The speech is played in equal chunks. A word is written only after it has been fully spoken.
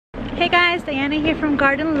Hey guys, Diana here from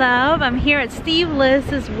Garden Love. I'm here at Steve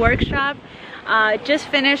Liz's workshop. Just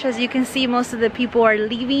finished. As you can see, most of the people are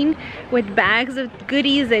leaving with bags of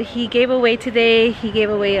goodies that he gave away today. He gave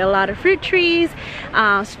away a lot of fruit trees,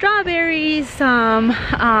 strawberries, some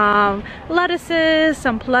lettuces,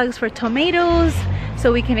 some plugs for tomatoes,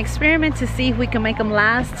 so we can experiment to see if we can make them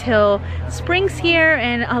last till spring's here,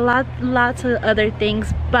 and lots of other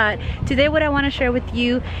things. But today what I want to share with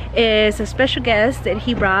you is a special guest that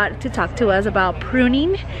he brought to talk to us about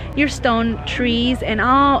pruning your stone trees and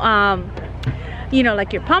all, you know,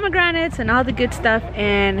 like your pomegranates and all the good stuff.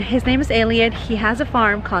 And his name is Elliot. He has a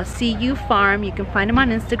farm called CUFARM. You can find him on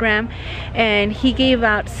Instagram, and he gave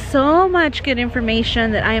out so much good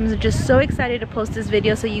information that I am just so excited to post this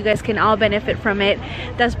video so you guys can all benefit from it.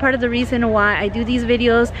 That's part of the reason why I do these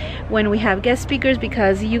videos when we have guest speakers,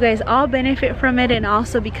 because you guys all benefit from it, and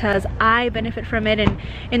also because I benefit from it. And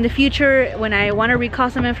in the future, when I want to recall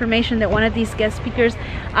some information that one of these guest speakers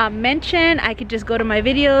mentioned, I could just go to my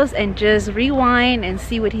videos and just rewind and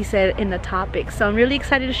see what he said in the topic. So I'm really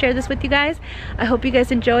excited to share this with you guys. I hope you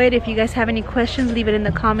guys enjoy it. If you guys have any questions, leave it in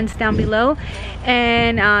the comments down below,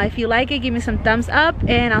 and if you like it, give me some thumbs up,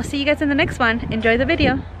 and I'll see you guys in the next one. Enjoy the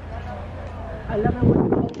video.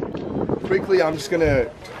 Quickly, I'm just gonna,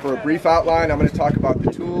 for a brief outline, I'm gonna talk about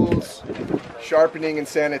the tools, sharpening and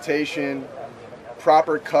sanitation,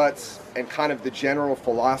 proper cuts, and kind of the general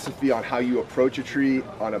philosophy on how you approach a tree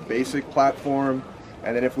on a basic platform.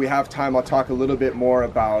 And then if we have time, I'll talk a little bit more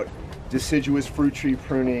about deciduous fruit tree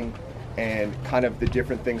pruning and kind of the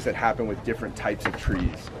different things that happen with different types of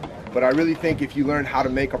trees. But I really think if you learn how to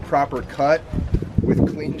make a proper cut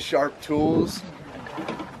with clean, sharp tools,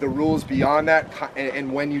 the rules beyond that,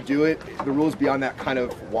 and when you do it, the rules beyond that kind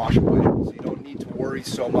of wash away. So you don't need to worry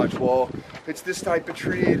so much, well, it's this type of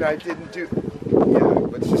tree and I didn't do. Yeah,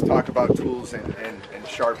 let's just talk about tools and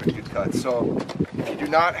sharp and good cuts. So if you do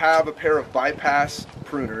not have a pair of bypass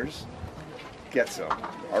pruners, get some.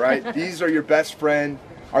 All right, these are your best friend.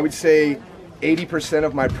 I would say 80%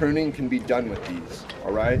 of my pruning can be done with these.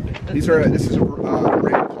 All right, this is a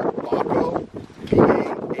brand called Baco,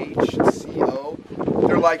 B-A-H-C-O.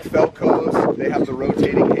 They're like Felcos. They have the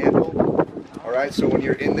rotating handle. All right, so when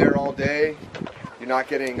you're in there all day, you're not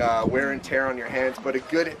getting wear and tear on your hands. But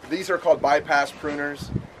these are called bypass pruners.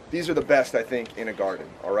 These are the best, I think, in a garden.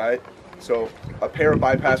 All right, so a pair of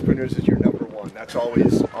bypass pruners is your number one. That's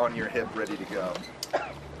always on your hip, ready to go.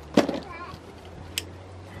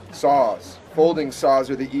 Saws, folding saws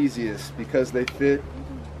are the easiest because they fit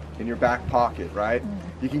in your back pocket, right?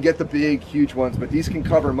 You can get the big, huge ones, but these can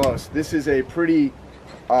cover most. This is a pretty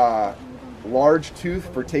large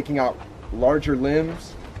tooth for taking out larger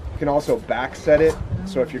limbs. You can also back set it,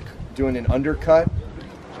 so if you're doing an undercut.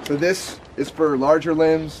 So this is for larger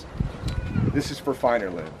limbs, this is for finer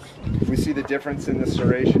limbs. We see the difference in the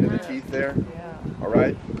serration of the teeth there? All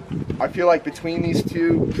right. I feel like between these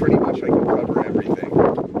two, pretty much I can cover everything.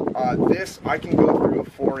 This, I can go through a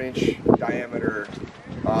 4-inch diameter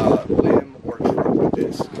limb or trunk with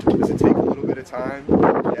this. Does it take a little bit of time?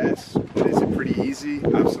 Yes. But is it pretty easy?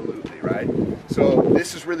 Absolutely, right? So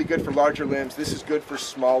this is really good for larger limbs. This is good for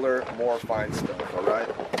smaller, more fine stuff, all right?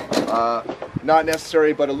 Not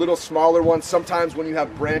necessary, but a little smaller one. Sometimes when you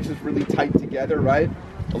have branches really tight together, right?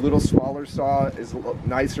 A little smaller saw is a little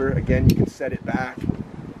nicer. Again, you can set it back,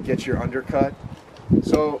 get your undercut.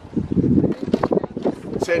 So,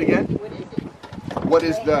 say it again. What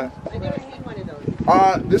is the? I've never seen one of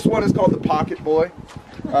those. This one is called the Pocket Boy.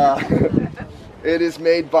 It is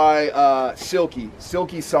made by Silky.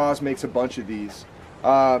 Silky Saws makes a bunch of these.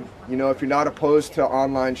 You know, if you're not opposed to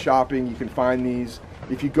online shopping, you can find these.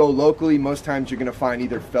 If you go locally, most times you're going to find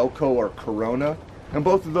either Felco or Corona, and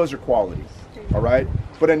both of those are quality. All right,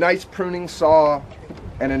 but a nice pruning saw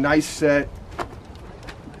and a nice set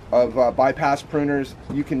of bypass pruners,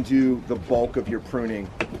 you can do the bulk of your pruning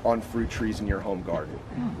on fruit trees in your home garden.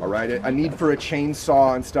 All right, a need for a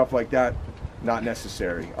chainsaw and stuff like that, not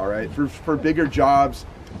necessary. All right, for bigger jobs,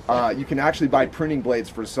 you can actually buy pruning blades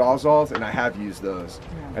for sawzalls, and I have used those,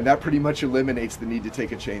 and that pretty much eliminates the need to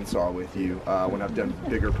take a chainsaw with you when I've done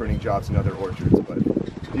bigger pruning jobs in other orchards. But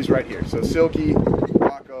these right here, so Silky,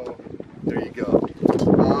 Paco, there you go.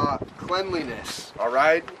 Cleanliness, all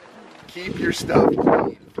right? Keep your stuff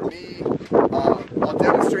clean. For me, I'll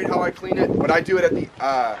demonstrate how I clean it, but I do it at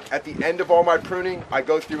the end of all my pruning. I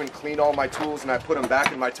go through and clean all my tools, and I put them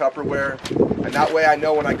back in my Tupperware, and that way I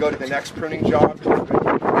know when I go to the next pruning job, it's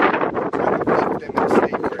ready. I leave them in a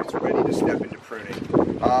state where it's ready to step into pruning.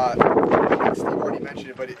 I think Steve already mentioned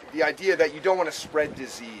it, but the idea that you don't want to spread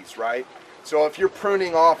disease, right? So if you're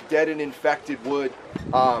pruning off dead and infected wood,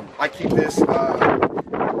 I keep this.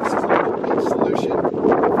 This is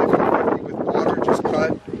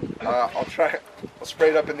I'll spray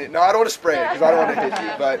it up in the, no, I don't want to spray it because I don't want to hit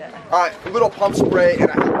you, but a little pump spray, and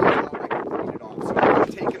I have to clean it off. So if I'm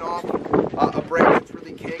taking off a branch that's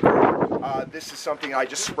really cankered, this is something I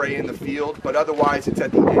just spray in the field, but otherwise it's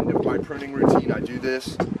at the end of my pruning routine. I do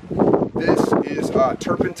this. This is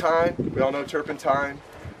turpentine. We all know turpentine.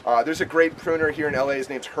 There's a great pruner here in LA. His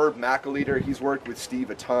name's Herb McAleater. He's worked with Steve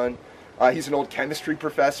a ton. He's an old chemistry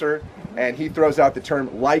professor, and he throws out the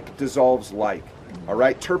term like dissolves like. All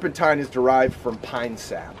right, turpentine is derived from pine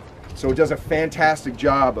sap, so it does a fantastic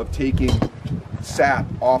job of taking sap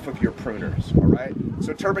off of your pruners. All right,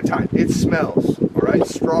 so turpentine, it smells. All right,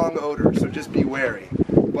 strong odor, so just be wary.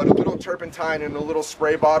 But a little turpentine in a little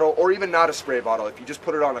spray bottle, or even not a spray bottle, if you just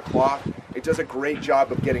put it on a cloth, it does a great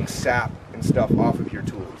job of getting sap and stuff off of your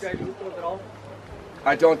tools. Do you dilute those at all?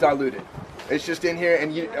 I don't dilute it. It's just in here,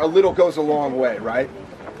 and a little goes a long way, right?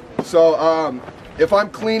 So if I'm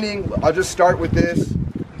cleaning, I'll just start with this.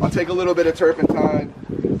 I'll take a little bit of turpentine,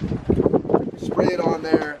 spray it on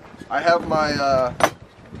there. I have my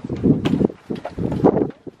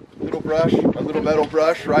little brush, my little metal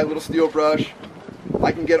brush, right? Little steel brush.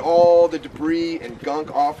 I can get all the debris and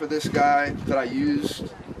gunk off of this guy that I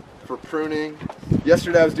used for pruning.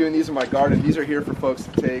 Yesterday I was doing these in my garden. These are here for folks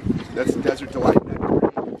to take. That's Desert Delight.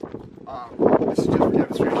 This is just for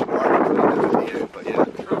demonstration. I'll put it at the end, but yeah.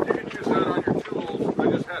 So if you can use that on your tools, I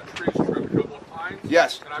just had trees trimmed a couple of pines.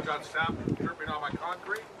 Yes. And I've got sap dripping on my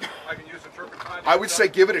concrete. I can use the turpentine. I would say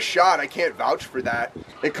give it a shot. I can't vouch for that.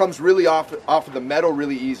 It comes really off of the metal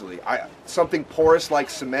really easily. Something porous like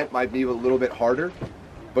cement might be a little bit harder,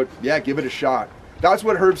 but yeah, give it a shot. That's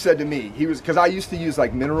what Herb said to me. He was, because I used to use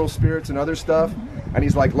like mineral spirits and other stuff, and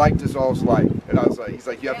he's like dissolves like. And I was like, he's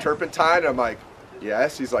like, you have turpentine? And I'm like,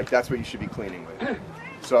 yes. He's like, that's what you should be cleaning with.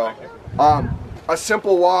 So, a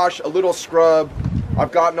simple wash, a little scrub.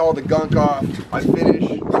 I've gotten all the gunk off. I finish,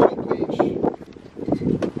 a little bleach,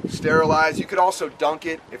 sterilize. You could also dunk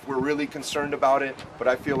it if we're really concerned about it, but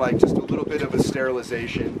I feel like just a little bit of a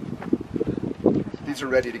sterilization. These are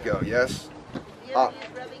ready to go, yes? You ever use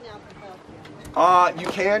rubbing alcohol? You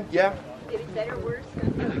can, yeah. Is it better or worse?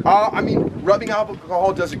 I mean, rubbing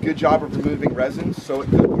alcohol does a good job of removing resins, so it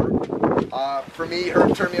could work. For me,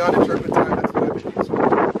 Herb turned me on to turpentine. That's what I've been using.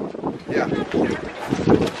 Yeah.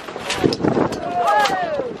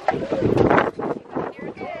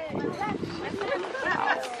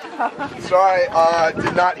 Sorry,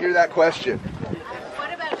 did not hear that question.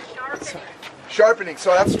 What about sharpening? Sharpening.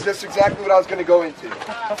 So that's exactly what I was going to go into.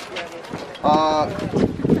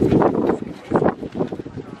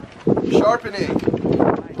 Sharpening.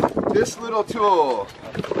 This little tool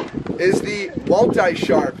is the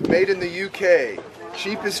multi-sharp, made in the UK.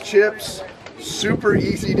 Cheapest chips, super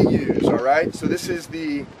easy to use, all right? So this is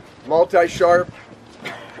the multi-sharp.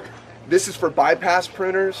 This is for bypass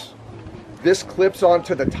pruners. This clips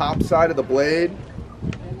onto the top side of the blade.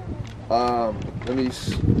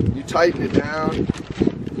 You tighten it down.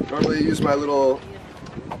 Normally I use my little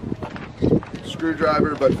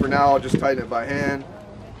screwdriver, but for now I'll just tighten it by hand.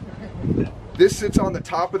 This sits on the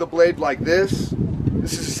top of the blade like this.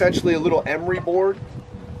 This is essentially a little emery board,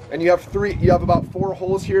 and you have about 4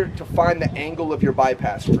 holes here to find the angle of your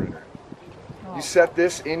bypass pruner. You set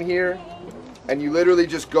this in here, and you literally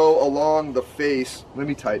just go along the face. Let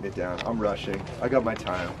me tighten it down. I'm rushing. I got my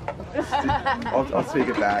time. I'll take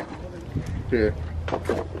it back. Here,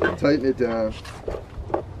 tighten it down.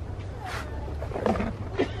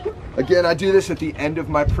 Again, I do this at the end of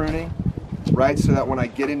my pruning, right? So that when I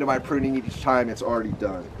get into my pruning each time, it's already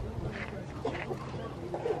done.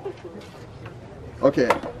 Okay,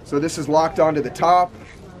 so this is locked onto the top.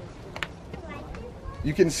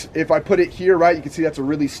 You can, if I put it here, right, you can see that's a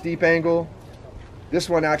really steep angle. This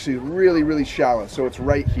one actually is really, really shallow, so it's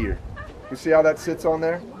right here. You see how that sits on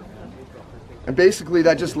there? And basically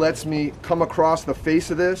that just lets me come across the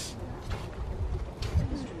face of this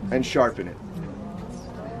and sharpen it.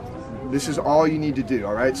 This is all you need to do,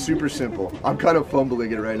 all right? Super simple. I'm kind of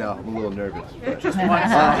fumbling it right now. I'm a little nervous. But,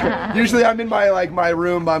 usually I'm in my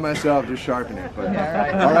room by myself just sharpening it. But,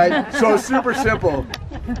 all right, so super simple.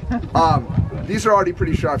 These are already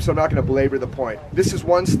pretty sharp, so I'm not going to belabor the point. This is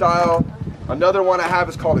one style. Another one I have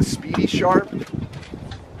is called a speedy sharp.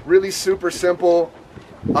 Really super simple.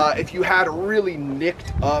 If you had a really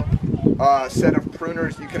nicked up set of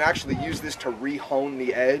pruners, you can actually use this to re-hone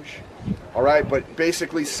the edge. All right, but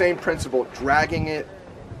basically same principle, dragging it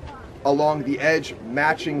along the edge,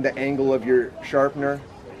 matching the angle of your sharpener.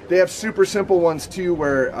 They have super simple ones too,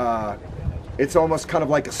 where it's almost kind of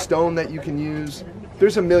like a stone that you can use.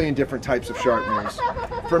 There's a million different types of sharpeners.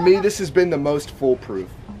 For me, this has been the most foolproof.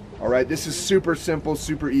 All right, this is super simple,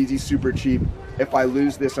 super easy, super cheap. If I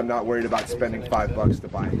lose this, I'm not worried about spending $5 to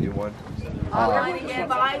buy a new one. Where would we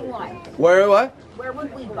buy one? Where what? Where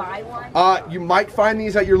would we buy one? You might find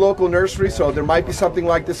these at your local nursery, so there might be something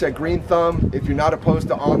like this at Green Thumb. If you're not opposed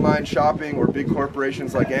to online shopping or big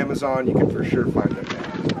corporations like Amazon, you can for sure find them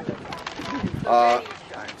there.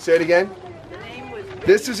 Say it again.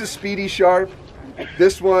 This is a Speedy Sharp.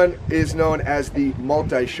 This one is known as the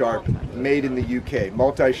Multi-Sharp, made in the UK.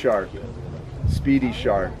 Multi-Sharp, Speedy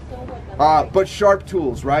Sharp. But sharp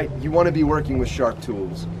tools, right? You want to be working with sharp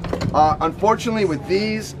tools. Unfortunately with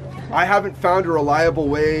these, I haven't found a reliable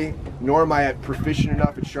way, nor am I proficient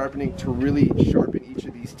enough at sharpening to really sharpen each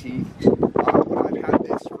of these teeth. I've had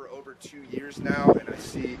this for over 2 years now, and I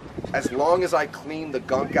see as long as I clean the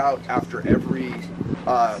gunk out after every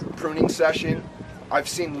pruning session, I've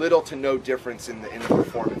seen little to no difference in the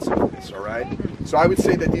performance of this, all right? So I would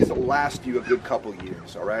say that these will last you a good couple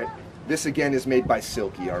years, all right? This again is made by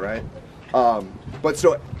Silky, all right? But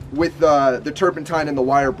so with the turpentine and the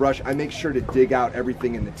wire brush, I make sure to dig out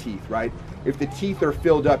everything in the teeth, right? If the teeth are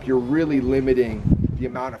filled up, you're really limiting the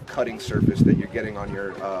amount of cutting surface that you're getting on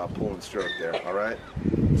your pull and stroke there, all right?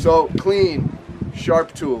 So clean,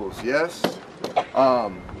 sharp tools, yes? I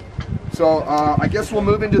guess we'll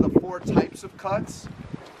move into the 4 types of cuts.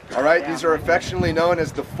 All right, these are affectionately known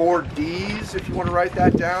as the 4 Ds, if you want to write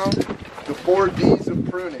that down. The 4 Ds of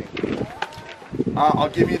pruning. I'll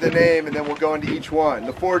give you the name and then we'll go into each one.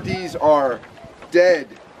 The 4 Ds are dead,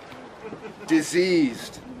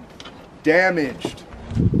 diseased, damaged,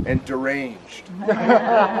 and deranged. All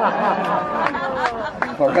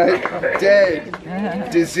right,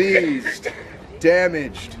 dead, diseased,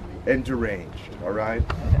 damaged, and deranged. All right.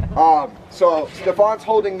 So Stefan's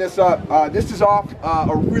holding this up. This is off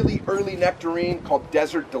a really early nectarine called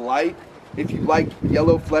Desert Delight. If you like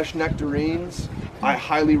yellow flesh nectarines, I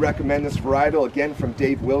highly recommend this varietal. Again, from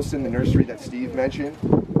Dave Wilson, the nursery that Steve mentioned.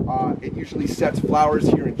 It usually sets flowers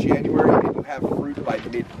here in January, and you have fruit by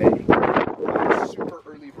mid-May. Super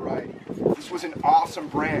early variety. This was an awesome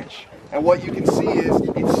branch, and what you can see is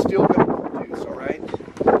it's still going to produce. All right.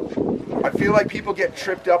 I feel like people get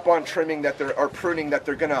tripped up on trimming that pruning that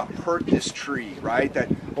they're gonna hurt this tree, right? That,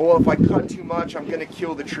 oh, if I cut too much, I'm gonna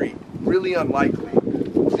kill the tree. Really unlikely.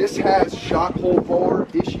 This has shot hole bore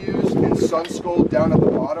issues and sun scald down at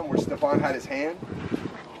the bottom where Stefan had his hand.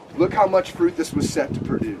 Look how much fruit this was set to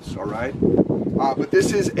produce, all right? But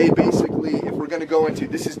this is basically, if we're gonna go into,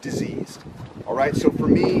 this is diseased, all right? So for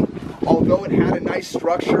me, although it had a nice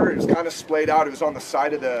structure, it was kind of splayed out, it was on the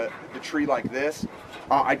side of the tree like this,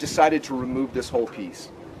 I decided to remove this whole piece.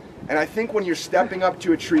 And I think when you're stepping up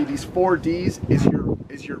to a tree, these 4 Ds is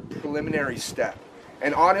your preliminary step.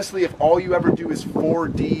 And honestly, if all you ever do is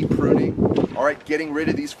 4D pruning, all right, getting rid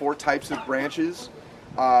of these 4 types of branches,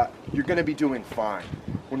 you're gonna be doing fine.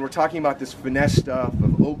 When we're talking about this finesse stuff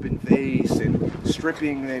of open vase and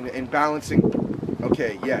stripping and balancing,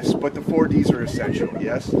 okay, yes, but the 4 Ds are essential,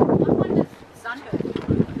 yes?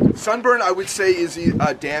 Sunburn. Sunburn, I would say, is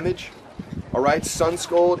damage. All right, sun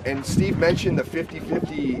scald, and Steve mentioned the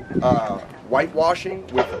 50-50 whitewashing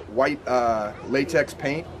with white latex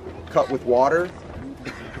paint cut with water.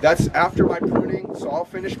 That's after my pruning, so I'll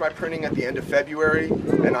finish my pruning at the end of February,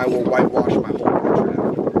 and I will whitewash my whole orchard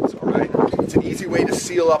afterwards, all right? It's an easy way to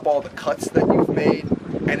seal up all the cuts that you've made,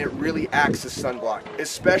 and it really acts as sunblock,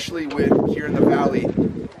 especially with here in the valley.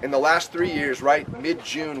 In the last 3 years, right,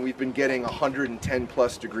 mid-June, we've been getting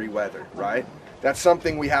 110+ degree weather, right? That's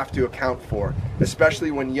something we have to account for, especially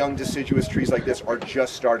when young deciduous trees like this are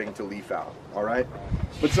just starting to leaf out, all right?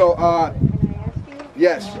 But so,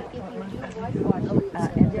 yes? If you do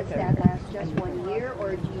whitewash, does that last just 1 year,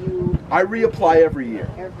 or do you... I reapply every year.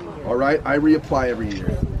 Every year. All right, I reapply every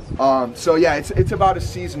year. So yeah, it's about a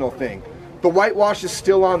seasonal thing. The whitewash is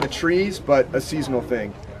still on the trees, but a seasonal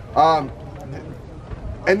thing.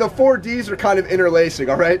 And the 4 Ds are kind of interlacing,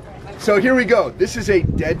 all right? So here we go. This is a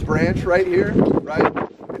dead branch right here, right?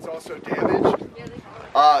 It's also damaged.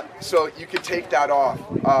 So you can take that off.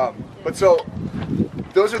 But so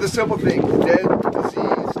those are the simple things: dead,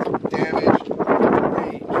 diseased, damaged,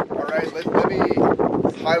 deranged. All right, let me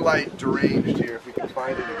highlight deranged here if we can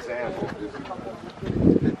find an example.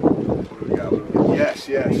 What do we got? Yes,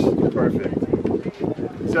 yes, perfect.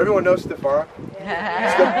 Does everyone know Stefan?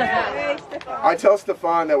 I tell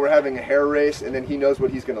Stefan that we're having a hair race, and then he knows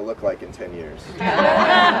what he's going to look like in 10 years. 10?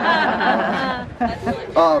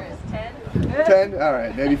 All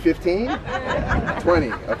right, maybe 15?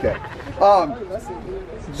 20, okay.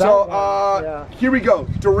 Here we go,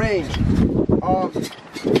 deranged. I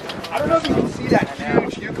don't know if you can see that huge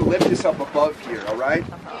huge eucalyptus up above here, all right?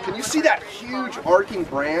 Can you see that huge arcing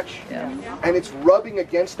branch? Yeah. And it's rubbing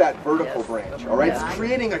against that vertical branch, all right? It's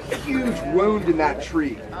creating a huge wound in that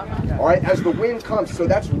tree, all right, as the wind comes. So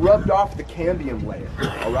that's rubbed off the cambium layer,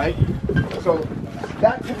 all right? So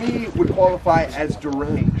that to me would qualify as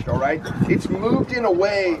deranged, all right? It's moved in a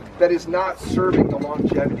way that is not serving the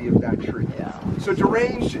longevity of that tree. So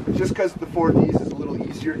deranged, just because the 4 Ds is a little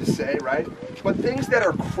easier to say, right? But things that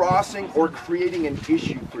are crossing or creating an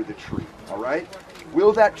issue for the tree, all right?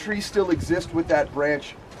 Will that tree still exist with that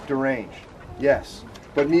branch deranged? Yes.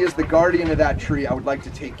 But me as the guardian of that tree, I would like to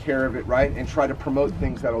take care of it, right? And try to promote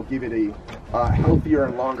things that will give it a healthier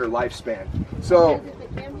and longer lifespan. So, Is the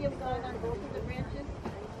cambium going on both of the branches?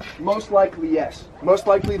 most likely, yes. Most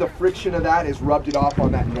likely the friction of that has rubbed it off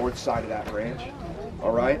on that north side of that branch,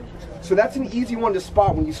 all right? So that's an easy one to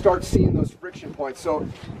spot when you start seeing those friction points. So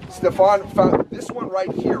Stefan found this one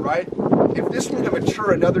right here, right? If this were to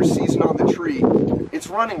mature another season on the tree, it's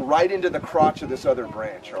running right into the crotch of this other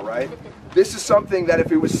branch, all right? This is something that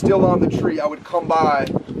if it was still on the tree, I would come by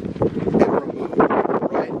and remove,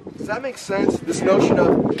 right? Does that make sense? This notion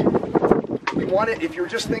of, we want it, if you're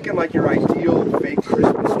just thinking like your ideal fake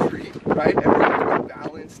Christmas tree, right? Everything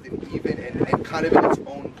balanced and even and kind of in its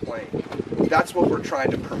own plane. That's what we're trying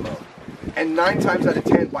to promote. And 9 times out of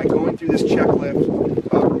 10, by going through this checklist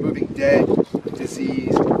of removing dead,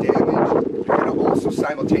 disease, damage, you're going to also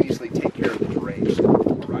simultaneously take care of the deranged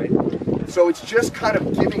stuff, right? So it's just kind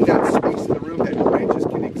of giving that space in the room that branches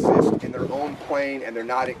can exist in their own plane and they're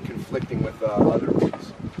not conflicting with other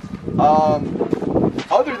ones.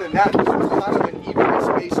 Other than that, this was kind of an evenly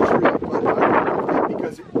spaced tree, but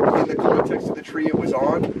because in the context of the tree it was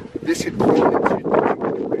on, this had grown into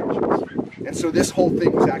different branches. And so this whole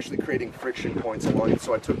thing was actually creating friction points along it,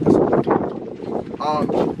 so I took this one.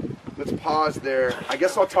 Let's pause there. I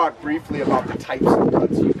guess I'll talk briefly about the types of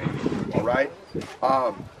cuts you make, all right?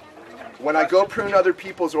 When I go prune other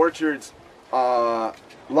people's orchards,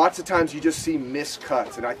 lots of times you just see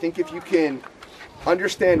miscuts, and I think if you can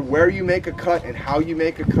understand where you make a cut and how you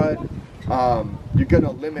make a cut, you're going to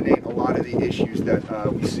eliminate a lot of the issues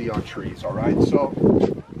that we see on trees, all right? So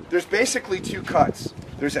there's basically 2 cuts.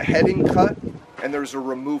 There's a heading cut and there's a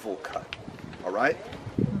removal cut, all right?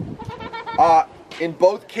 In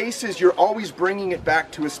both cases, you're always bringing it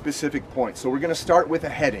back to a specific point. So we're going to start with a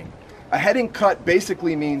heading. A heading cut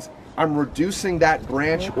basically means I'm reducing that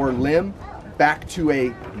branch or limb back to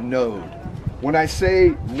a node. When I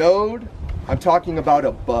say node, I'm talking about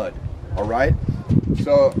a bud, all right?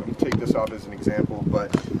 So let me take this off as an example,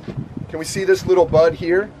 but can we see this little bud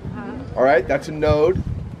here? All right, that's a node.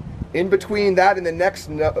 In between that and the next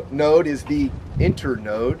node is the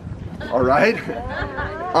internode, all right?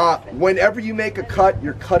 Whenever you make a cut,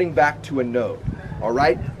 you're cutting back to a node, all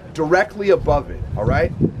right? Directly above it, all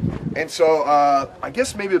right? And so I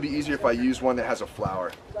guess maybe it'll be easier if I use one that has a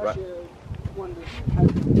flower, right? Okay.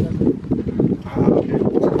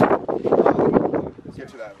 Let's get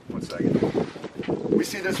to that 1 second. We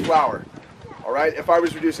see this flower, all right? If I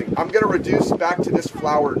was reducing, I'm gonna reduce back to this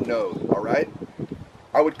flower node, all right?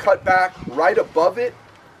 I would cut back right above it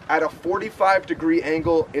at a 45-degree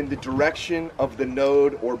angle in the direction of the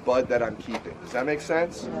node or bud that I'm keeping. Does that make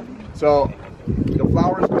sense? So the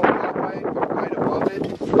flower is going that way, I'm right above it,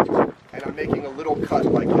 and I'm making a little cut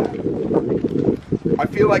like that. I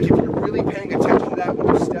feel like if you're really paying attention to that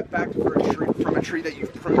when you step back from a tree that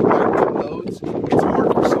you've pruned back to nodes, it's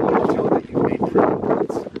hard for someone to tell that you've made pruning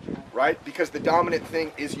cuts, right? Because the dominant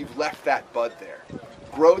thing is you've left that bud there.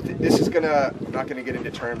 Growth, this is gonna, I'm not gonna get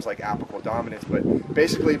into terms like apical dominance, but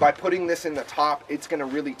basically by putting this in the top, it's gonna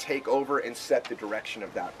really take over and set the direction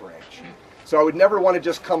of that branch. So I would never want to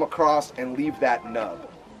just come across and leave that nub.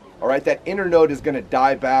 All right, that inner node is gonna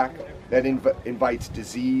die back. That invites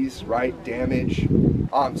disease, right, damage.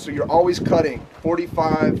 So you're always cutting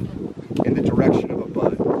 45 in the direction of a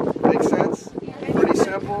bud. Make sense? Pretty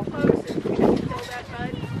simple.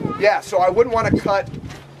 Yeah, so I wouldn't want to cut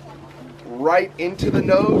right into the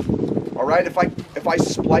node, all right? If I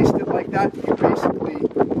spliced it like that, you basically,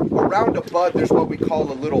 around a bud, there's what we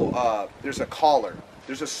call a little, there's a collar.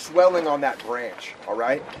 There's a swelling on that branch, all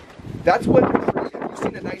right? That's what, have you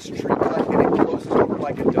seen a nice tree cut and it closes over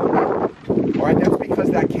like a donut? All right, that's because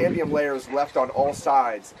that cambium layer is left on all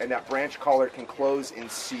sides and that branch collar can close and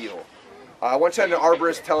seal. I once had an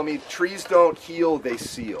arborist tell me trees don't heal, they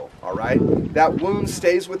seal, all right? That wound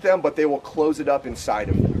stays with them, but they will close it up inside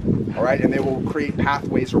of them, all right? And they will create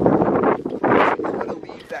pathways around it. So you're gonna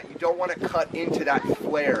leave that, you don't wanna cut into that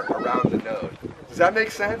flare around the node. Does that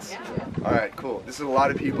make sense? All right, cool. This is a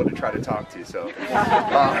lot of people to try to talk to, so.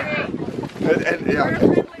 And yeah.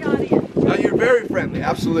 Now you're Very friendly,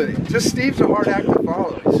 absolutely. Just Steve's a hard act to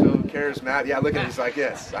follow. He's so charismatic. Yeah, look at him. He's like,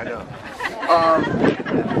 yes, I know.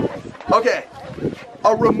 Okay,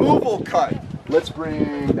 a removal cut. Let's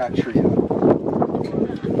bring that tree up.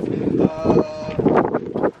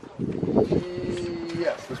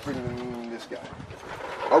 Yes, let's bring this guy.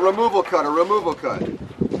 A removal cut, a removal cut.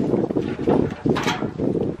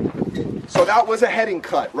 So that was a heading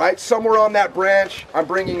cut, right? Somewhere on that branch, I'm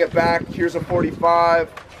bringing it back. Here's a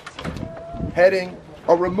 45. Heading.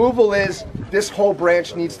 A removal is this whole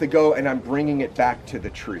branch needs to go and I'm bringing it back to the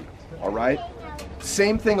tree, all right?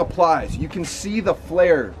 Same thing applies. You can see the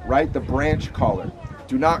flare, right? The branch collar.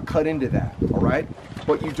 Do not cut into that, all right?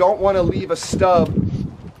 But you don't want to leave a stub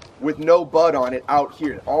with no bud on it out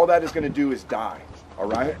here. All that is going to do is die, all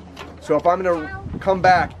right? So if I'm going to come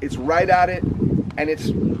back, it's right at it and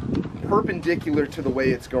it's perpendicular to the way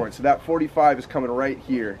it's going. So that 45 is coming right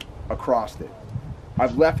here across it.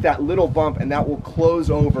 I've left that little bump and that will close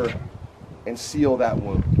over and seal that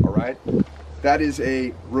wound, all right? That is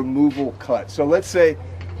a removal cut. So let's say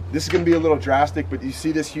this is going to be a little drastic, but you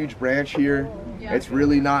see this huge branch here? Yeah. It's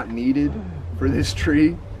really not needed for this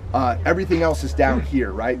tree. Everything else is down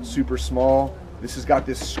here, right? Super small. This has got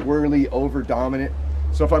this swirly over dominant.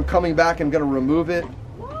 So if I'm coming back, I'm going to remove it.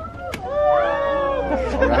 All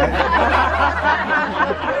right?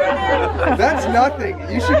 That's nothing.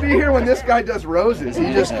 You should be here when this guy does roses.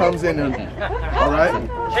 He just comes in and, all right?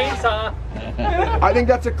 Chainsaw. I think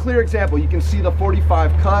that's a clear example. You can see the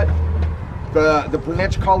 45 cut. The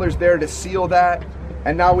branch collar's there to seal that.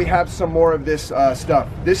 And now we have some more of this stuff.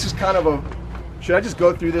 This is kind of a, should I just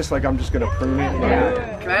go through this like I'm just going to prune it?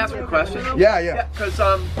 Yeah. Can I ask you a question? Yeah. Because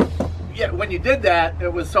when you did that,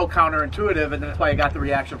 it was so counterintuitive, and that's why you got the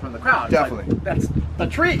reaction from the crowd. Definitely. Like, that's the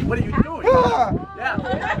tree. What are you doing?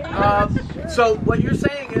 Yeah. So what you're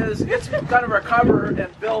saying is it's going to recover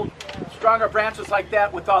and build stronger branches like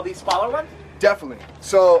that with all these smaller ones? Definitely.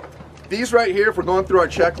 So these right here, if we're going through our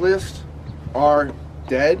checklist, are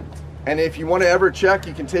dead. And if you want to ever check,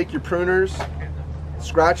 you can take your pruners,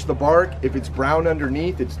 scratch the bark. If it's brown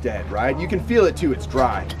underneath, it's dead, right? You can feel it too. It's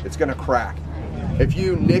dry. It's going to crack. If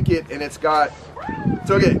you nick it and it's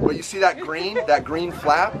okay, well, you see that green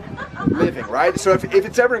flap? Living, right? So if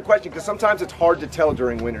it's ever in question, because sometimes it's hard to tell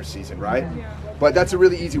during winter season, right? But that's a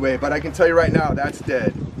really easy way. But I can tell you right now, that's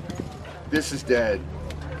dead. This is dead.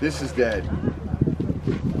 This is dead.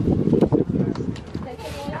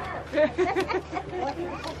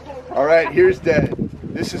 All right, here's dead.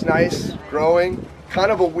 This is nice, growing.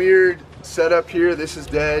 Kind of a weird setup here. This is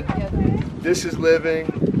dead. This is living.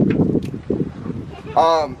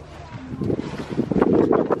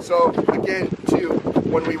 So again, too,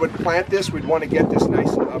 when we would plant this, we'd want to get this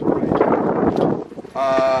nice and upright.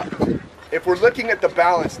 If we're looking at the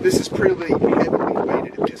balance, this is pretty heavily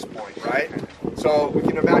weighted at this point, right? So we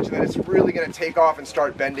can imagine that it's really going to take off and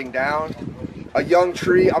start bending down. A young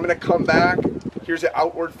tree, I'm going to come back. Here's an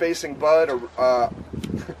outward facing bud. All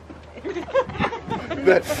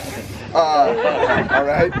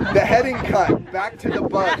right. The heading cut back to the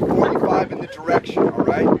bud, 45 in the direction. All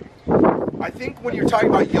right. I think when you're talking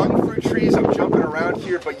about young fruit trees, I'm jumping around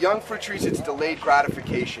here, but young fruit trees, it's delayed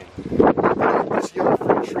gratification. This young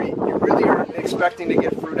fruit tree, you really are expecting to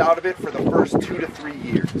get fruit out of it for the first 2 to 3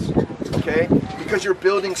 years. Okay, because you're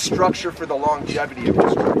building structure for the longevity of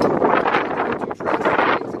this tree.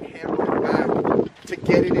 To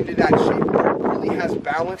get it into that shape where it really has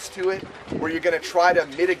balance to it, where you're going to try to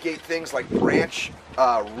mitigate things like branch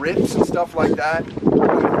rips and stuff like that. When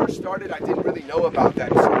I first started, I didn't really know about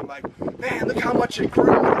that. So I'm like, man, look how much it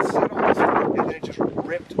grew. And it set on this fruit, and then it just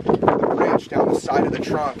ripped the branch down the side of the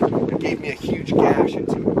trunk and gave me a huge gash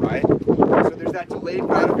into it, right? So there's that delayed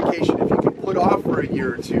gratification. If you can put off for a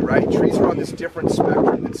year or two, right? Trees are on this different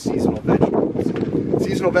spectrum than seasonal vegetables.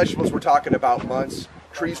 Seasonal vegetables, we're talking about months.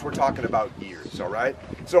 Trees, we're talking about years, all right?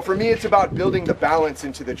 So for me, it's about building the balance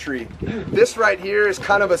into the tree. This right here is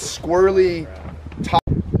kind of a squirrely top.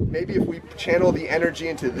 Maybe if we channel the energy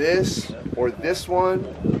into this or this one,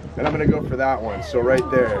 and I'm gonna go for that one, so right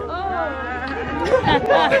there.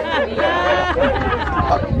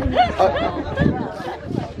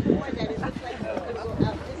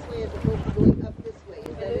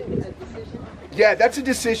 Yeah, that's a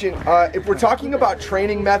decision. If we're talking about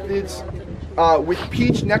training methods, with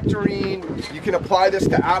peach nectarine, you can apply this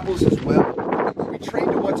to apples as well. We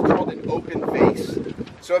train to what's called an open vase.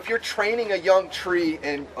 So if you're training a young tree,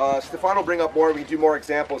 and Stefan will bring up more, we do more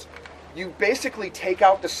examples, you basically take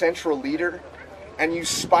out the central leader and you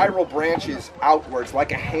spiral branches outwards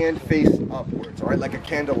like a hand face upwards, all right, like a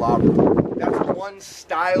candelabra. That's one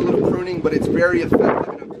style of pruning, but it's very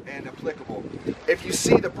effective and applicable. If you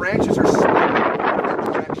see, the branches are spiraling in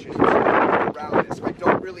different directions around this. I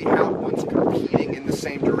don't really have ones competing in the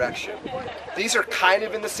same direction. These are kind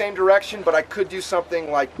of in the same direction, but I could do something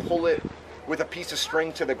like pull it with a piece of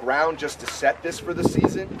string to the ground just to set this for the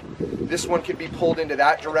season. This one could be pulled into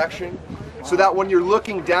that direction, so that when you're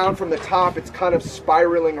looking down from the top, it's kind of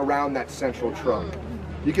spiraling around that central trunk.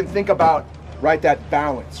 You can think about, right, that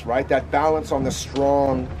balance on the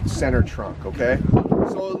strong center trunk, okay?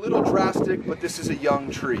 So a little drastic, but this is a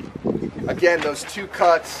young tree. Again, those two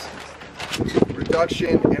cuts,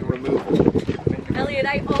 reduction and removal. Elliot,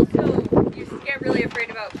 I also used to get really afraid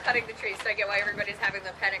about cutting the trees, so I get why everybody's having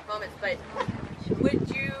the panic moments, but would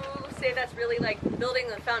you say that's really like building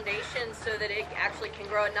the foundation so that it actually can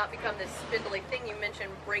grow and not become this spindly thing? You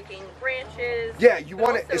mentioned breaking branches. Yeah, you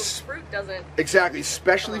want it. Fruit doesn't. Exactly,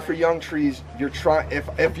 especially for young trees. You're trying.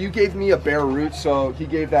 If you gave me a bare root, so he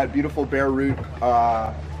gave that beautiful bare root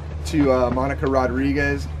to Monica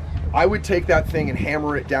Rodriguez, I would take that thing and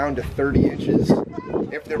hammer it down to 30 inches.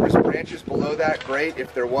 If there was branches below that, great.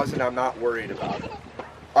 If there wasn't, I'm not worried about it.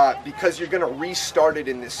 Because you're going to restart it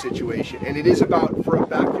in this situation. And it is about, for a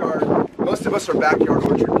backyard, most of us are backyard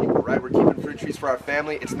orchard people, right? We're keeping fruit trees for our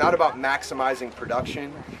family. It's not about maximizing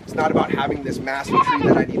production. It's not about having this massive tree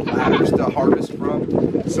that I need ladders to harvest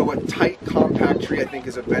from. So a tight, compact tree, I think,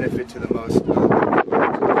 is a benefit to the most.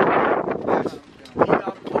 Yes.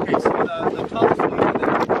 Okay, so the top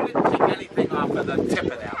you didn't take anything off of the tip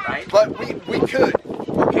of that, right? But we could.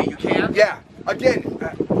 Okay, you can? Yeah. Again,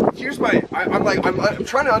 here's my, I'm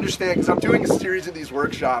trying to understand, because I'm doing a series of these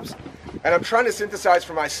workshops, and I'm trying to synthesize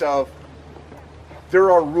for myself.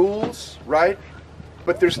 There are rules, right?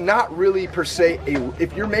 But there's not really per se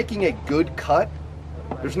if you're making a good cut,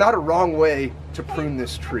 there's not a wrong way to prune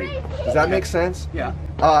this tree. Does that make sense? Yeah.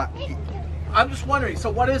 I'm just wondering, so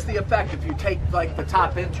what is the effect if you take like the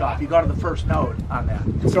top inch off? You go to the first node on that.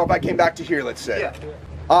 So if I came back to here, let's say.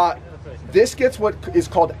 Yeah. This gets what is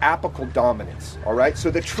called apical dominance, all right? So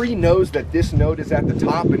the tree knows that this node is at the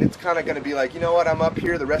top, and it's kind of going to be like, you know what, I'm up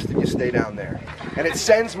here, the rest of you stay down there. And it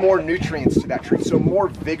sends more nutrients to that tree, so more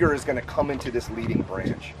vigor is going to come into this leading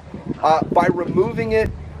branch. By removing it,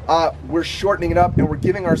 we're shortening it up, and we're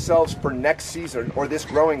giving ourselves for next season, or this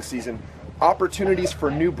growing season, opportunities for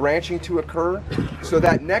new branching to occur, so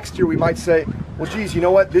that next year we might say, well, geez, you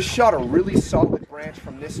know what, this shot a really solid branch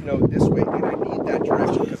from this node this way, and I need that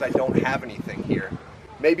direction because I don't have anything here.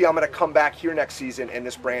 Maybe I'm going to come back here next season and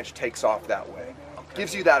this branch takes off that way.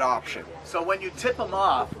 Gives you that option. So when you tip them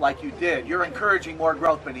off like you did, you're encouraging more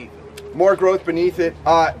growth beneath it. More growth beneath it,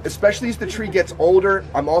 especially as the tree gets older.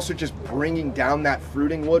 I'm also just bringing down that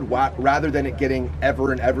fruiting wood rather than it getting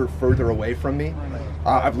ever and ever further away from me.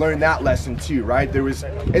 I've learned that lesson too, right? There was,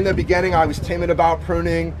 in the beginning, I was timid about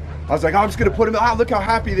pruning. I was like, oh, I'm just gonna put them, look how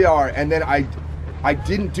happy they are. And then I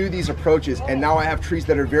didn't do these approaches, and now I have trees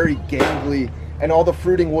that are very gangly, and all the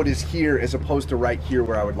fruiting wood is here as opposed to right here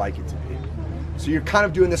where I would like it to be. So you're kind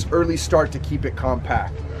of doing this early start to keep it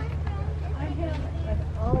compact. I have an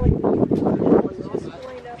olive just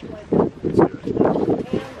going up like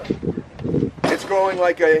a It's growing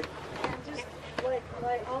like a... and just like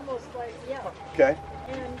almost like, yeah. Okay.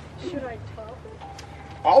 And should I top it?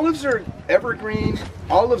 Olives are evergreen.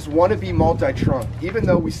 Olives want to be multi-trunk. Even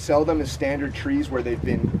though we sell them as standard trees where they've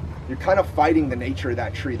been, you're kind of fighting the nature of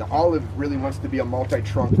that tree. The olive really wants to be a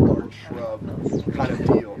multi-trunk, large shrub kind of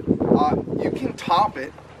deal. You can top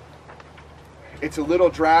it. It's a little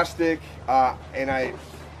drastic, and I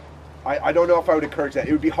don't know if I would encourage that.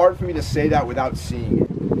 It would be hard for me to say that without seeing it.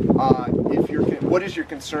 What is your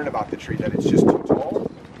concern about the tree? That it's just too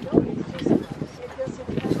tall? No, it's just, it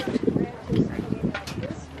doesn't have any branches coming out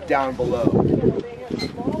this way. Down below. You know, they have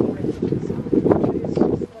small branches. It's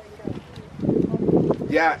just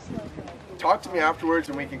like Yeah. Talk to me afterwards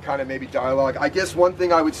and we can kind of maybe dialogue. I guess one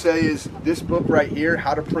thing I would say is this book right here,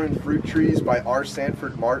 How to Prune Fruit Trees by R.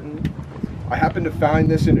 Sanford Martin. I happened to find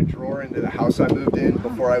this in a drawer into the house I moved in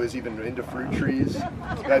before I was even into fruit trees.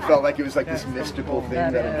 And I felt like it was like this mystical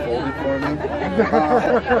thing that unfolded for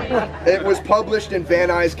me. It was published in Van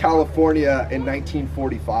Nuys, California in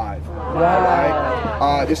 1945.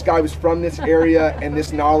 Right? This guy was from this area and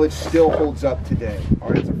this knowledge still holds up today. All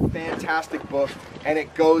right, it's a fantastic book and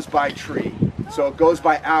it goes by tree. So it goes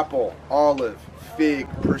by apple, olive, fig,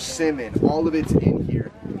 persimmon, all of it's in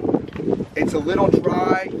here. It's a little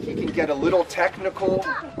dry, he can get a little technical,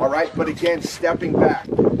 all right, but again, stepping back.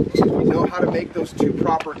 If you know how to make those two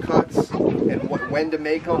proper cuts and when to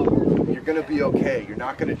make them, you're gonna be okay. You're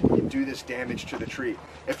not gonna do this damage to the tree.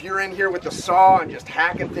 If you're in here with the saw and just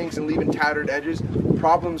hacking things and leaving tattered edges,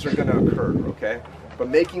 problems are gonna occur, okay? But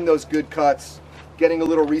making those good cuts, getting a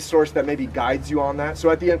little resource that maybe guides you on that.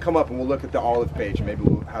 So at the end, come up and we'll look at the olive page and maybe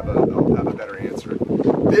we'll have I'll have a better answer.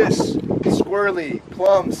 This squirrely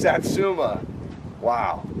plum satsuma,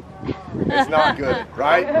 wow, it's not good,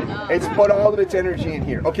 right? It's put all of its energy in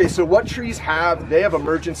here. Okay, so what trees have, they have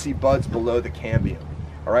emergency buds below the cambium,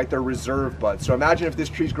 all right? They're reserve buds. So imagine if this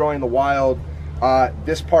tree's growing in the wild,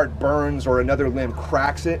 this part burns or another limb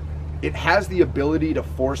cracks it, it has the ability to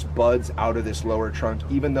force buds out of this lower trunk,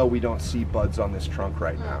 even though we don't see buds on this trunk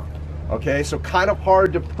right now. Okay, so kind of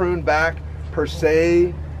hard to prune back per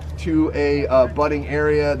se to a budding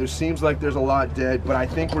area. There seems like there's a lot dead, but I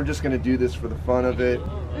think we're just gonna do this for the fun of it.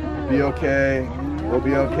 Be okay, we'll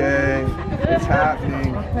be okay, it's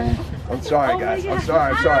happening. I'm sorry guys, I'm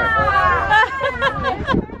sorry.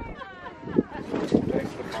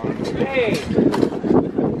 Hey!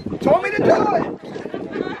 You told me to do it!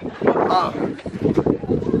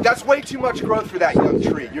 That's way too much growth for that young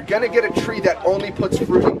tree. You're gonna get a tree that only puts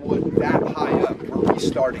fruiting wood that high up. We're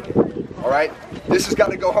restarting it, all right? This has got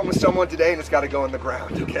to go home with someone today and it's got to go in the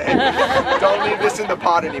ground, okay? Don't leave this in the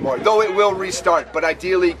pot anymore, though it will restart, but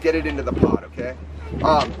ideally get it into the pot, okay?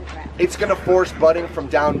 It's gonna force budding from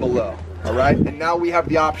down below, all right? And now we have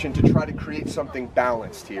the option to try to create something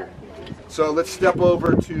balanced here. So let's step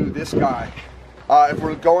over to this guy. If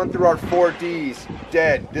we're going through our 4 Ds,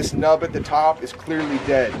 dead. This nub at the top is clearly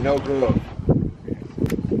dead, no growth.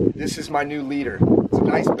 This is my new leader. It's a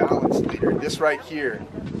nice balanced leader. This right here,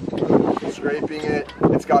 scraping it,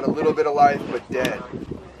 it's got a little bit of life, but dead.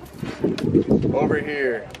 Over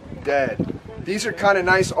here, dead. These are kind of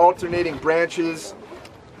nice alternating branches.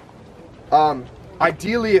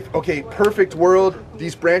 Ideally, perfect world,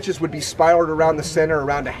 these branches would be spiraled around the center,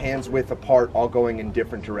 around a hand's width apart, all going in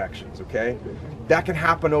different directions, okay? That can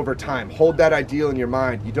happen over time. Hold that ideal in your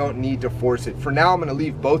mind. You don't need to force it. For now, I'm gonna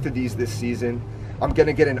leave both of these this season. I'm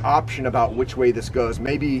gonna get an option about which way this goes.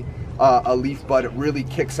 Maybe a leaf bud, it really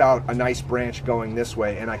kicks out a nice branch going this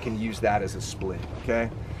way, and I can use that as a split,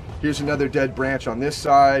 okay? Here's another dead branch on this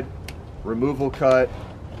side, removal cut,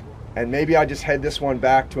 and maybe I just head this one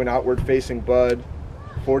back to an outward facing bud,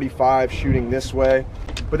 45 shooting this way,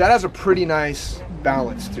 but that has a pretty nice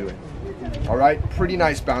balance to it, all right? Pretty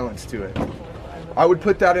nice balance to it. I would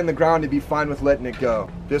put that in the ground and be fine with letting it go.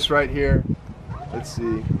 This right here, let's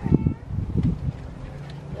see.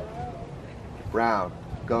 Brown,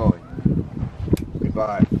 going.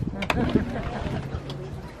 Goodbye.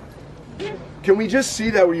 Can we just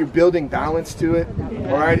see that where you're building balance to it?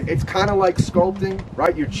 All right, it's kind of like sculpting,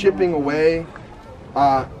 right? You're chipping away.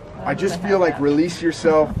 I just feel like release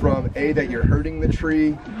yourself from A, that you're hurting the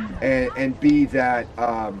tree, and B, that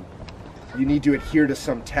you need to adhere to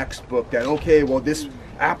some textbook that, okay, well, this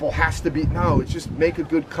apple has to be, no, it's just make a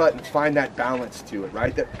good cut and find that balance to it,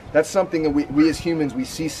 right? That's something that we as humans, we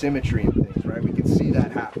see symmetry in things, right? We can see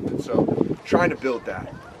that happen. So trying to build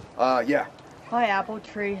that. Yeah. My apple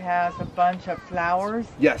tree has a bunch of flowers.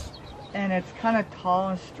 Yes. And it's kind of tall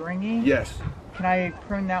and stringy. Yes. Can I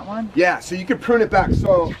prune that one? Yeah, so you can prune it back.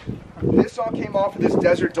 So this all came off of this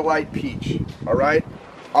Desert Delight peach, all right?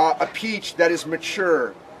 A peach that is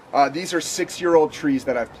mature. These are 6-year-old trees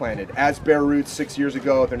that I've planted. As bare roots 6 years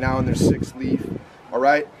ago, they're now in their 6th leaf, all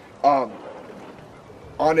right?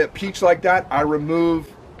 On a peach like that, I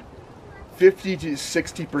remove 50 to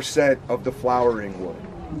 60% of the flowering wood.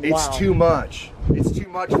 It's too much. It's too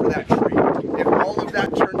much for that tree. If all of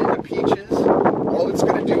that turned into peaches, all it's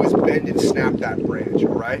going to do is bend and snap that branch,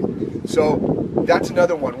 all right? So that's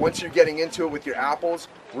another one. Once you're getting into it with your apples,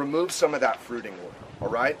 remove some of that fruiting wood, all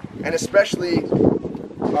right? And especially,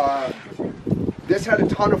 this had a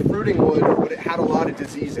ton of fruiting wood, but it had a lot of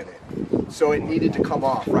disease in it. So it needed to come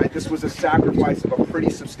off, right? This was a sacrifice of a pretty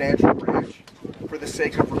substantial branch for the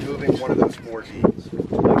sake of removing one of those 4 Ds.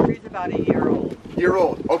 My tree's about a year old. Year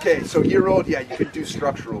old. Okay, so year old, yeah, you could do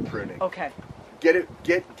structural pruning. Okay. Get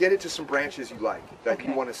it to some branches you like, that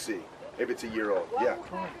you want to see, if it's a year old. Yeah.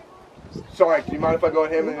 Sorry, do you mind if I go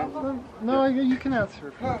at him? No, you can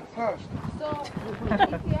answer. So, if I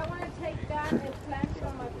want to take that and plant it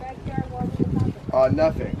on my backyard, what will happen?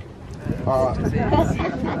 Nothing.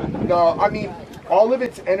 No, I mean, all of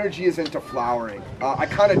its energy is into flowering. I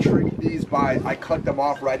kind of tricked these by, I cut them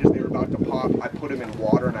off right as they were about to pop. I put them in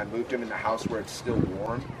water and I moved them in the house where it's still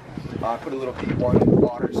warm. I put a little bee one in the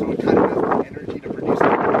water, so it kind of has the energy to produce the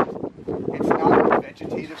fruit. It's not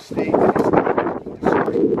vegetative state and it's not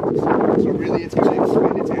destroyed. So really it's going to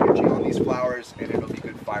expend its energy on these flowers and it'll be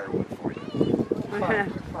good firewood for you.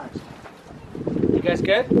 You guys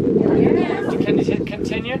good? Yeah. Can you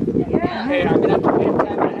continue? Yeah. Okay, I'm going to have to wait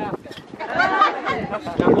time and a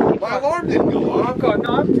half then. My alarm didn't go off. No,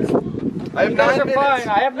 I'm just... I have 9 minutes. Fine.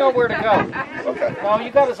 I have nowhere to go. Okay. Well,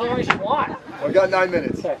 you got as long as you want. I've got 9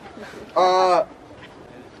 minutes. Okay.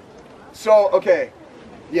 Okay.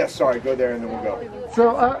 Yes, sorry, go there and then we'll go.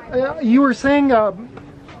 So you were saying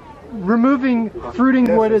removing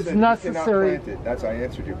fruiting wood is necessary. That's I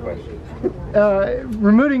answered your question.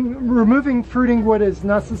 Removing fruiting wood is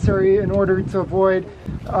necessary in order to avoid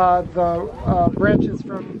the branches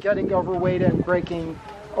from getting overweight and breaking.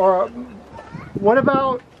 Or what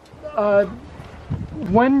about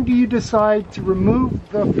when do you decide to remove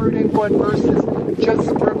the fruiting wood versus just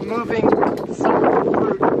removing some of the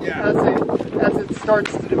fruit as it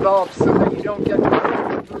starts to develop so that you don't get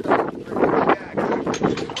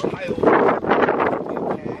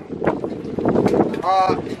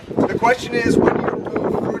the question is when you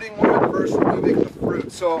remove fruiting wood versus removing the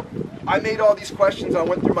fruit. So I made all these questions. I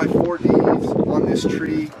went through my 4Ds on this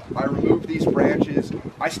tree. I removed these branches.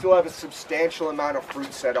 I still have a substantial amount of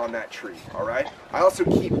fruit set on that tree, all right? I also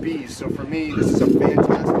keep bees, so for me, this is a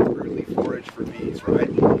fantastic early forage for bees, right?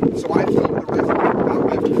 So I leave the rest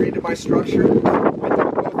of I've created my structure. I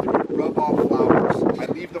don't go through and rub off flowers. I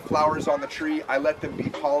leave the flowers on the tree. I let them be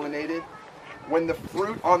pollinated. When the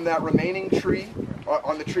fruit on that remaining tree,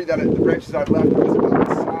 on the tree that the branches I've left was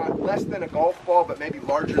about less than a golf ball, but maybe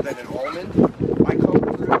larger than an almond, I come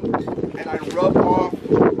through and I rub off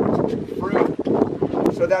fruit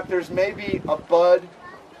so that there's maybe a bud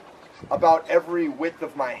about every width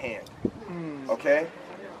of my hand. Okay?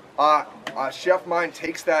 Chef mine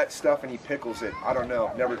takes that stuff and he pickles it. I don't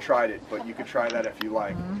know, never tried it, but you could try that if you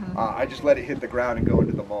like. I just let it hit the ground and go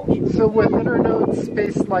into the mulch. So with internode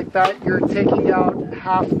space like that, you're taking out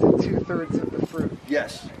half to 2/3 of the fruit.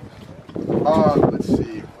 Yes. Let's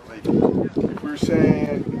see. Like, if we're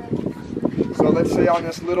saying, so let's say on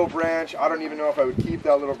this little branch, I don't even know if I would keep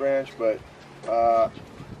that little branch, but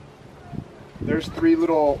there's 3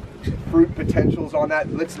 little fruit potentials on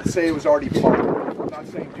that. Let's say it was already parted. I'm not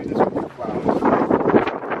saying do this with your flowers. You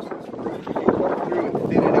can come through and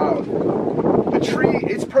thin it out. The tree,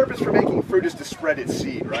 its purpose for making fruit is to spread its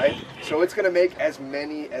seed, right? So it's going to make as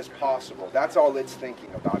many as possible. That's all it's thinking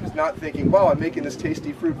about. It's not thinking, well, I'm making this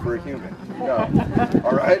tasty fruit for a human. No.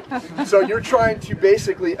 All right? So you're trying to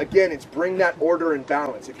basically, again, it's bring that order and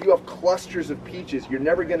balance. If you have clusters of peaches, you're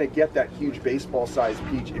never going to get that huge baseball-sized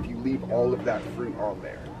peach if you leave all of that fruit on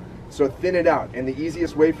there. So thin it out. And the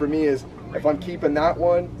easiest way for me is if I'm keeping that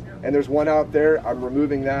one and there's one out there, I'm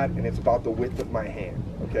removing that and it's about the width of my hand,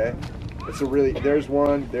 okay? It's a really, there's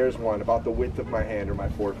one, about the width of my hand or my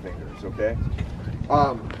 4 fingers, okay?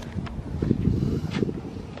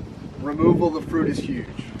 Removal of fruit is huge,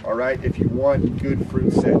 all right? If you want good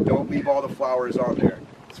fruit set, don't leave all the flowers on there.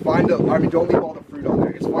 It's fine to, don't leave all the fruit on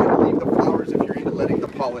there. It's fine to leave the flowers if you're into letting the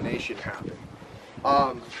pollination happen.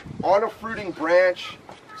 On a fruiting branch,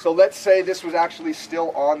 so let's say this was actually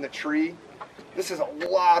still on the tree. This is a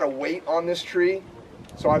lot of weight on this tree,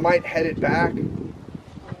 so I might head it back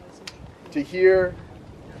to here.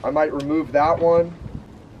 I might remove that one,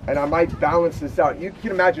 and I might balance this out. You can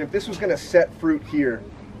imagine if this was going to set fruit here,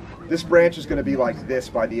 this branch is going to be like this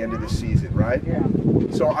by the end of the season, right? Yeah.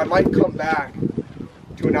 So I might come back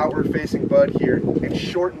to an outward facing bud here and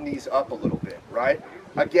shorten these up a little bit, right?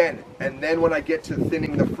 Again, and then when I get to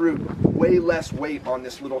thinning the fruit, way less weight on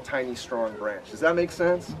this little tiny strong branch. Does that make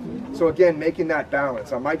sense? So again, making that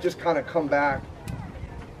balance. I might just kind of come back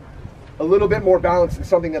a little bit more balanced than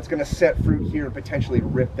something that's going to set fruit here and potentially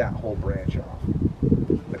rip that whole branch off.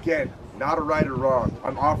 Again, not a right or wrong.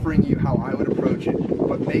 I'm offering you how I would approach it,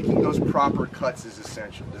 but making those proper cuts is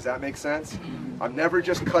essential. Does that make sense? I'm never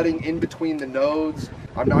just cutting in between the nodes.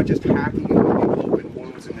 I'm not just hacking and leaving open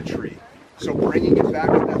wounds in the tree. So bringing it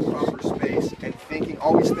back to that proper space and thinking,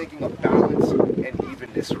 always thinking of balance and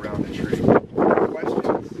evenness around the tree.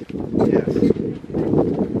 Questions? Yes.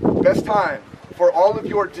 Best time for all of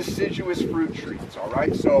your deciduous fruit trees, all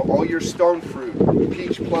right? So all your stone fruit,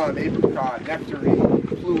 peach, plum, apricot, nectarine,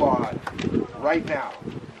 pluod, right now,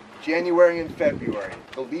 January and February.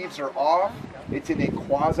 The leaves are off. It's in a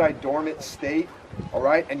quasi-dormant state. All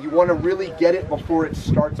right, and you want to really get it before it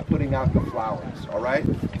starts putting out the flowers, all right?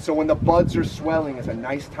 So when the buds are swelling, it's a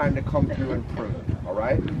nice time to come through and prune, all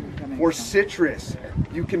right? For citrus,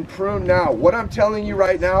 you can prune now. What I'm telling you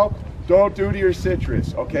right now, don't do to your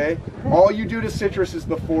citrus, okay? All you do to citrus is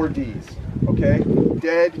the 4 Ds. okay?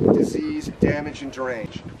 Dead, disease, damage, and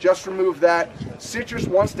drainage. Just remove that. Citrus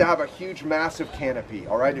wants to have a huge, massive canopy,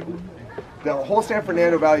 all right? The whole San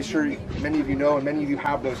Fernando Valley, sure many of you know, and many of you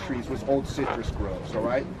have those trees, was old citrus groves, all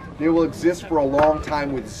right? They will exist for a long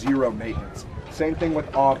time with zero maintenance. Same thing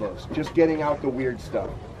with avos, just getting out the weird stuff.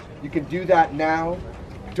 You can do that now.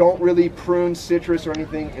 Don't really prune citrus or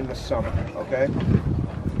anything in the summer, okay?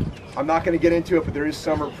 I'm not going to get into it, but there is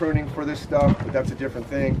summer pruning for this stuff, but that's a different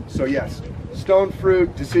thing. So yes, stone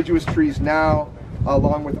fruit, deciduous trees now,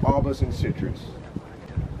 along with avos and citrus.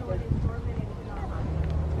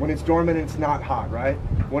 When it's dormant, it's not hot, right?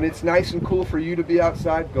 When it's nice and cool for you to be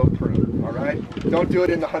outside, go prune, all right? Don't do it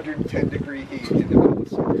in the 110-degree heat in the middle of the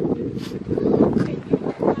summer.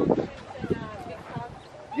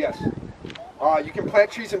 Yes. You can plant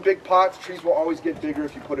trees in big pots. Trees will always get bigger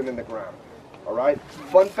if you put them in the ground. All right?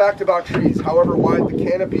 Fun fact about trees, however wide the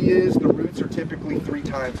canopy is, the roots are typically 3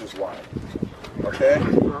 times as wide. Okay?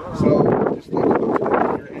 So just think about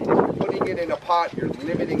that. If you're putting it in a pot, you're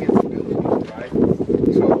limiting its ability, right?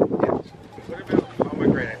 So, yeah. What about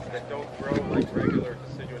pomegranates that don't grow like regular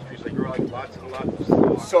deciduous trees? They grow like lots and lots of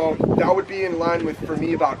stalks. So that would be in line with, for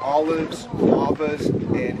me, about olives, guavas,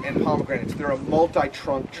 and pomegranates. They're a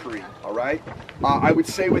multi-trunk tree, all right? I would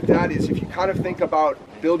say with that is, if you kind of think about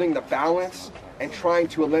building the balance and trying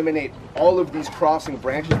to eliminate all of these crossing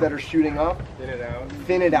branches that are shooting up,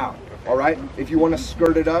 thin it out, all right? If you want to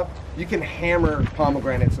skirt it up, you can hammer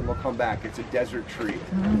pomegranates and they'll come back. It's a desert tree,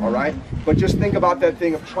 all right? But just think about that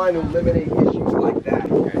thing of trying to eliminate issues like that,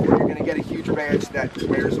 where you're going to get a huge branch that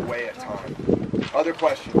wears away at time. Other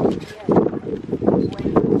questions?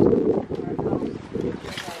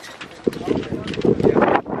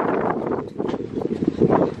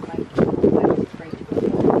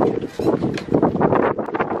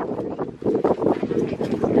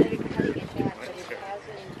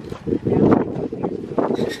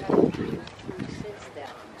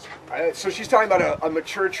 So she's talking about a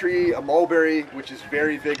mature tree, a mulberry, which is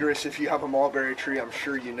very vigorous. If you have a mulberry tree, I'm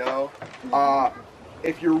sure you know.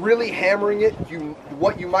 If you're really hammering it,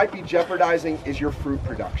 what you might be jeopardizing is your fruit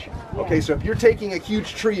production. Okay, so if you're taking a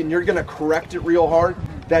huge tree and you're going to correct it real hard,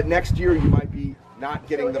 that next year you might be not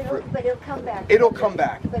getting the fruit. But it'll come back. It'll come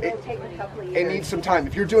back. But it'll take a couple of years. It needs some time.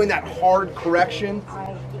 If you're doing that hard correction,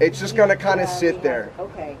 it's just going to kind of sit there.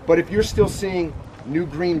 Okay. But if you're still seeing new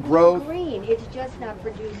green growth, it's just not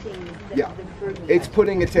producing the fruit. It's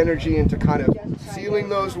putting its energy into kind of sealing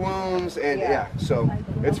those wounds, and so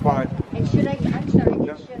it's fine. And should I, I'm sorry,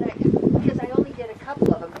 should I, because I only did a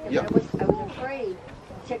couple of them, because I was afraid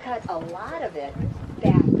to cut a lot of it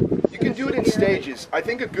back. You can do it in stages. I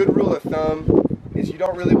think a good rule of thumb is you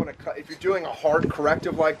don't really want to cut, if you're doing a hard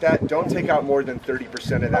corrective like that, don't take out more than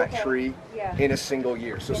 30% of that tree in a single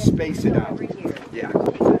year. So space it out. Yeah.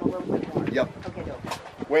 Yep.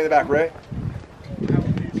 Way in the back, Ray?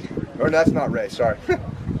 Or that's not Ray, sorry.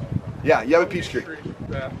 Yeah, you have a peach tree.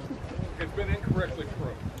 It's been incorrectly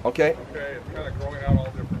pruned. Okay. Okay, it's kind of growing out all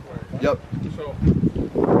different ways. Yep. So,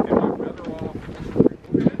 am I better off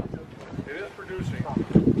removing it? It is producing,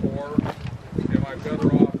 or am I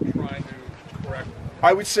better off trying to correct it?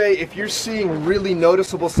 I would say if you're seeing really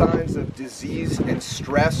noticeable signs of disease and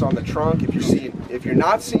stress on the trunk, if you're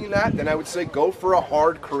not seeing that, then I would say go for a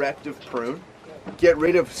hard corrective prune. Get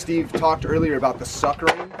rid of, Steve talked earlier about the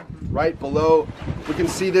suckering, right below. We can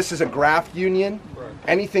see this is a graft union.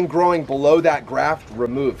 Anything growing below that graft,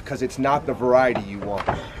 remove, because it's not the variety you want,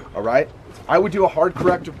 all right? I would do a hard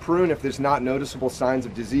corrective prune if there's not noticeable signs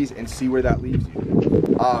of disease and see where that leaves you.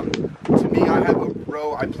 To me, I have a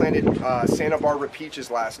row, I planted Santa Barbara peaches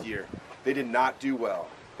last year. They did not do well.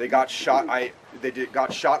 They got shot,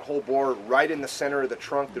 got shot whole bore right in the center of the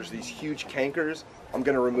trunk. There's these huge cankers. I'm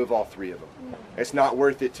going to remove all 3 of them. It's not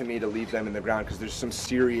worth it to me to leave them in the ground because there's some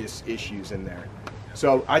serious issues in there.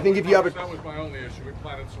 So I think if you have That was my only issue. We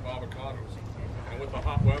planted some avocados. And with the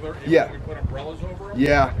hot weather, even when we put umbrellas over them.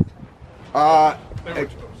 Yeah.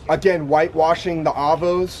 Again, whitewashing the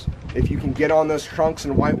avos, if you can get on those trunks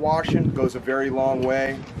and whitewashing, goes a very long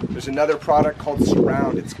way. There's another product called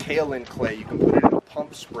Surround. It's kaolin clay. You can put it in a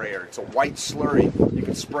pump sprayer. It's a white slurry. You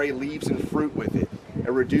can spray leaves and fruit with it. It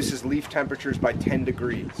reduces leaf temperatures by 10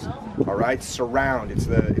 degrees. All right, Surround. It's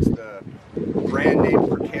the brand name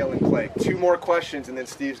for kaolin clay. 2 more questions, and then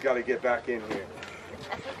Steve's got to get back in here.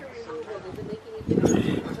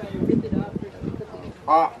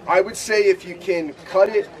 I would say if you can cut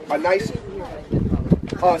it a nice.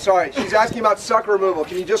 Oh, sorry. She's asking about sucker removal.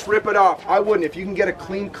 Can you just rip it off? I wouldn't. If you can get a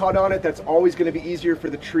clean cut on it, that's always going to be easier for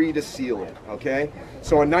the tree to seal it. Okay.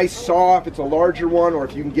 So a nice saw if it's a larger one, or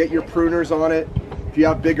if you can get your pruners on it. If you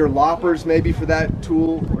have bigger loppers maybe for that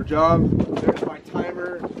tool or job, there's my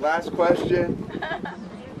timer. Last question.